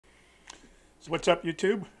So what's up,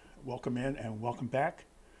 YouTube? Welcome in and welcome back.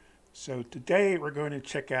 So today we're going to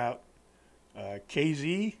check out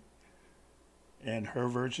KZ and her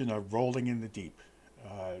version of Rolling in the Deep.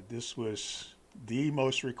 This was the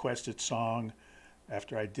most requested song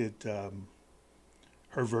after I did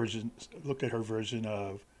her version, looked at her version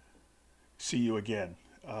of See You Again.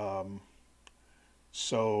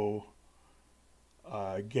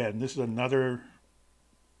 Again, this is another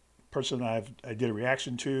person I did a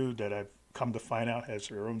reaction to that I've come to find out has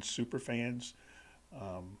her own super fans.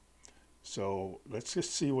 So let's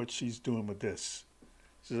just see what she's doing with this.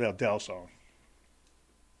 This is an Adele song.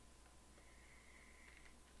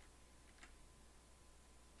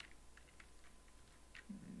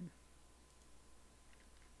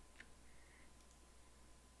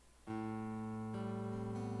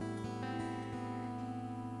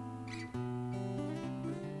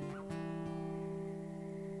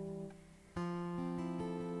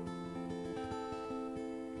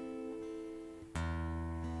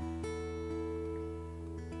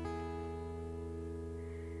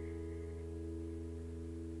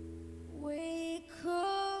 We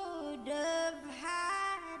could have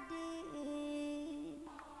had it.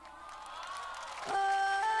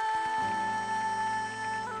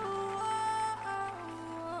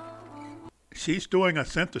 She's doing a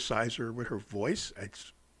synthesizer with her voice.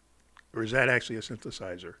 Or is that actually a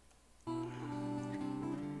synthesizer?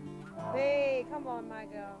 Hey, come on, my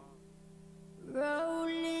girl.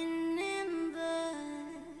 Rolling in the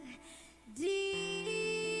deep.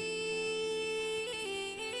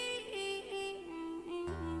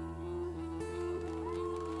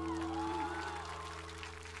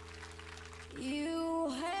 You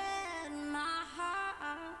had my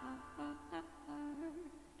heart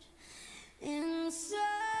inside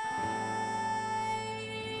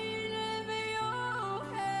of your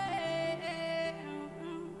head.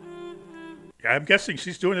 I'm guessing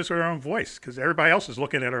she's doing this with her own voice because everybody else is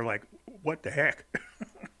looking at her like, what the heck?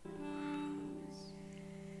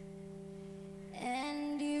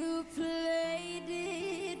 And you played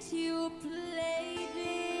it, you played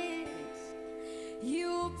it,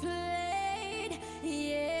 you played,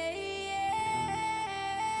 yeah,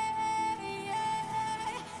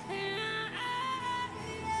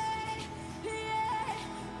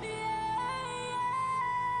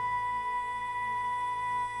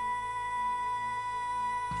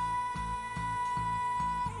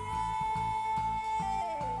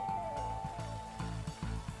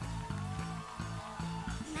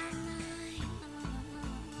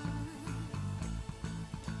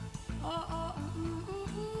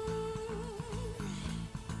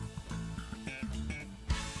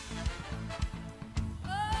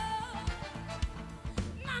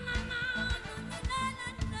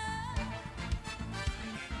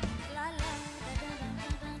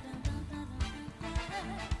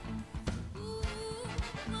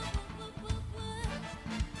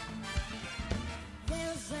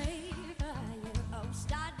 There's a fire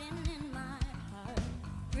starting in my heart,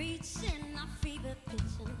 reaching a fever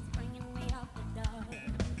pitch and it's bringing me out the dark.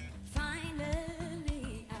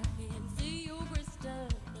 Finally, I can see you crystal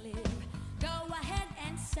clear. Go ahead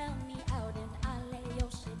and sell me out and I'll lay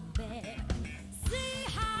your shit bare. See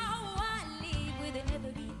how I leave with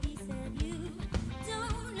every piece of you.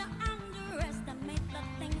 Don't underestimate the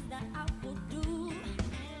things that I will do.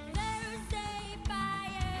 There's a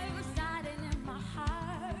fire starting in my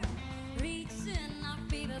heart, reaching a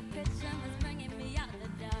fever pitch and it's bringing me out the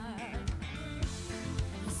dark.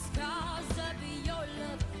 The scars of your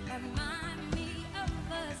love remind me of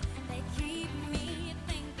us. They keep me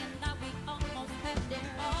thinking that we almost had it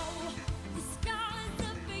all. The scars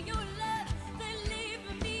of your love, they leave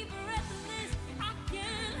me breathless. I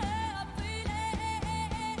can't help it.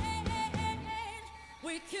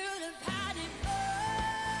 We could have had it all,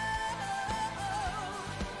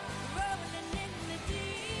 rolling in the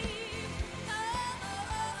deep.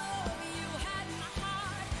 Oh, you had my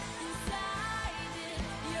heart inside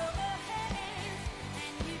your hands,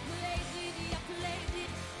 and you played it, you played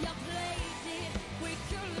it, you played it. We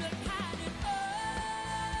could have had it all,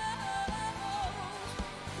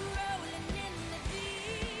 rolling in the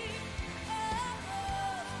deep.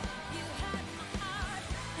 Oh, you had my heart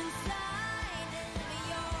inside of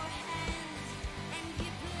your hands, and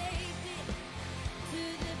you played it to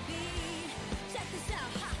the beat. Check this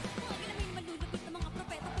out, ha! Mga ginaming malulupit na mga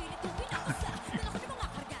propeta, pilit kong pinakasa. Dala ko ng mga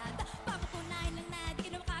kargada, papapunahin lang na di ka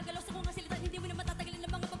na makagalaw sa kung nga silitan. Hindi mo na matatagalin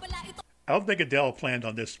ng mga babala ito. I don't think Adele planned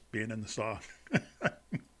on this being in the song.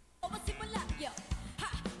 Masimula, yo. Ha!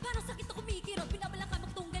 Parang sakit na kumikirot, binabalaka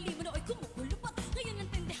magtunggali mo na oy kumukulupot. Ngayon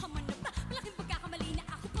nantindihan man na ta, malaking pagkakamali na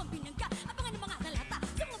ako pang binangga. Abangan ng mga talata,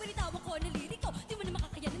 sa mga binitawan ko nalilig.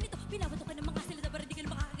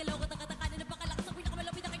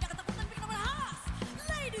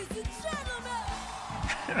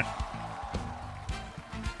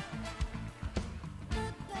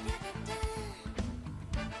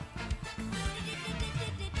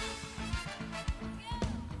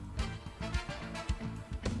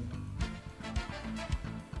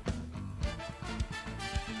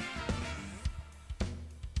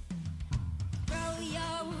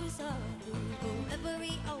 through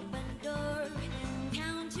every open door.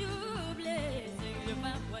 Count your blessings to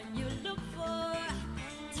find what you look for.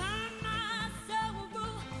 Turn my sorrow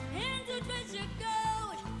into treasure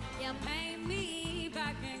gold. You pay me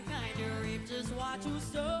back in kind of reap just what you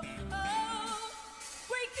sow.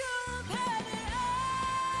 Wake up, have it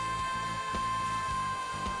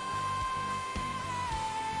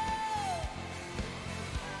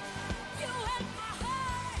you had my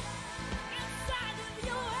heart inside of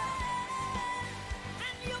your head,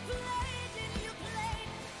 and you played it, you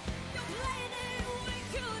played it, we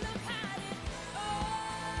could have had it all.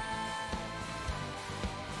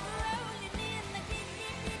 Rolling in the deep,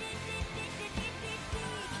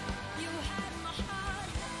 you had my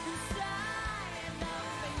heart inside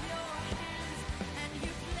of your hands, and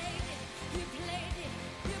you played it, you played it,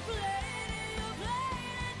 you played it, you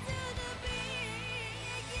played it to the beat.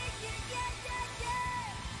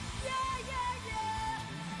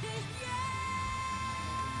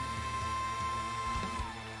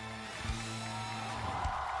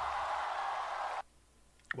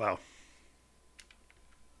 Wow.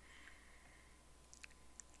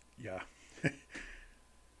 Yeah.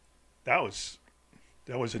 that was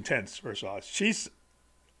intense, first of all. She's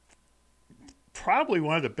probably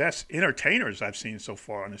one of the best entertainers I've seen so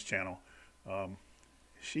far on this channel.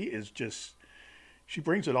 She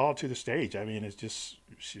brings it all to the stage. I mean, it's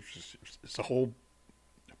a whole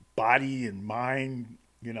body and mind,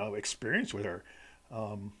 experience with her.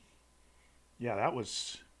 Yeah, that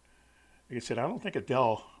was, like I said, I don't think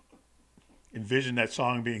Adele envisioned that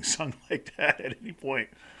song being sung like that at any point.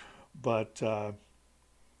 But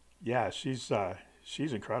yeah, she's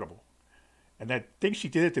incredible. And that thing she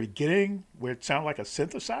did at the beginning, where it sounded like a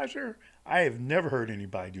synthesizer, I have never heard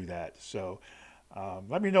anybody do that. So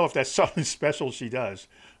let me know if that's something special she does,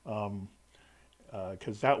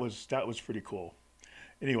 because that was pretty cool.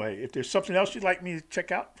 Anyway, if there's something else you'd like me to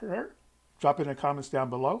check out for her, drop it in the comments down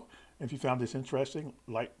below. If you found this interesting,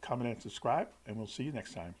 like, comment, and subscribe, and we'll see you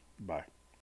next time. Bye.